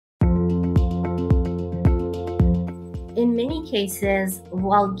in many cases,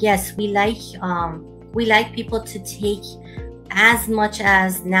 while yes, we like people to take as much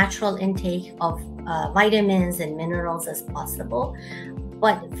as natural intake of vitamins and minerals as possible.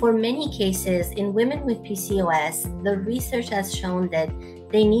 But for many cases, in women with PCOS, the research has shown that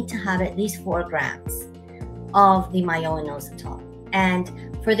they need to have at least 4 grams of the Myo-Inositol. And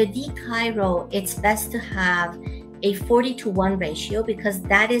for the D-Chiro, it's best to have a 40-to-1 ratio, because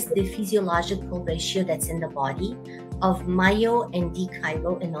that is the physiological ratio that's in the body of Myo and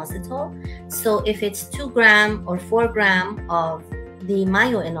D-Chiro Inositol. So if it's 2 gram or 4 gram of the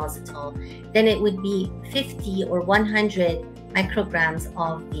Myo-Inositol, then it would be 50 or 100 micrograms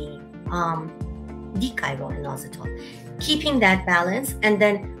of the D-Chiro Inositol. Keeping that balance, and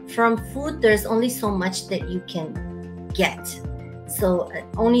then from food, there's only so much that you can get. So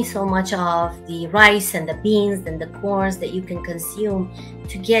only so much of the rice and the beans and the corns that you can consume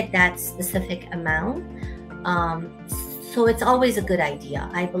to get that specific amount. So it's always a good idea.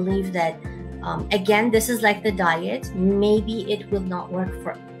 I believe that, again, this is like the diet. Maybe it will not work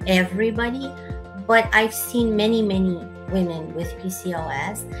for everybody, but I've seen many women with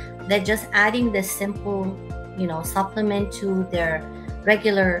PCOS that just adding this simple, supplement to their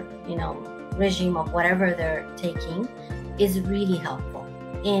regular, regime of whatever they're taking is really helpful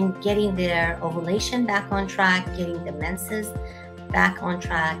in getting their ovulation back on track, getting the menses back on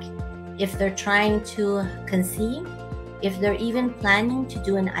track. If they're trying to conceive, if they're even planning to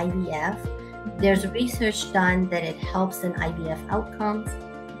do an IVF, there's research done that it helps in IVF outcomes.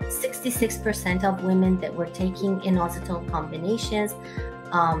 66% of women that were taking inositol combinations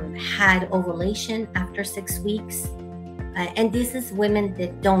had ovulation after 6 weeks. And this is women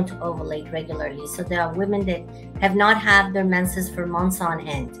that don't ovulate regularly. So there are women that have not had their menses for months on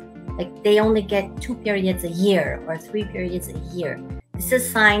end. Like they only get 2 periods a year or 3 periods a year. This is a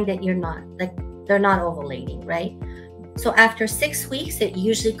sign that they're not ovulating, right? So after 6 weeks, it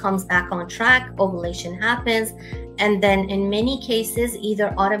usually comes back on track, ovulation happens, and then in many cases,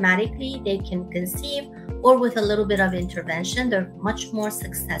 either automatically they can conceive, or with a little bit of intervention, they're much more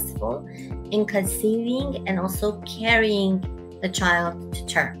successful in conceiving and also carrying the child to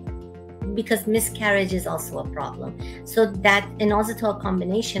term, because miscarriage is also a problem. So that inositol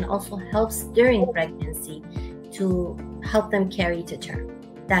combination also helps during pregnancy to help them carry to term.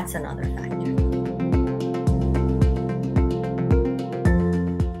 That's another factor.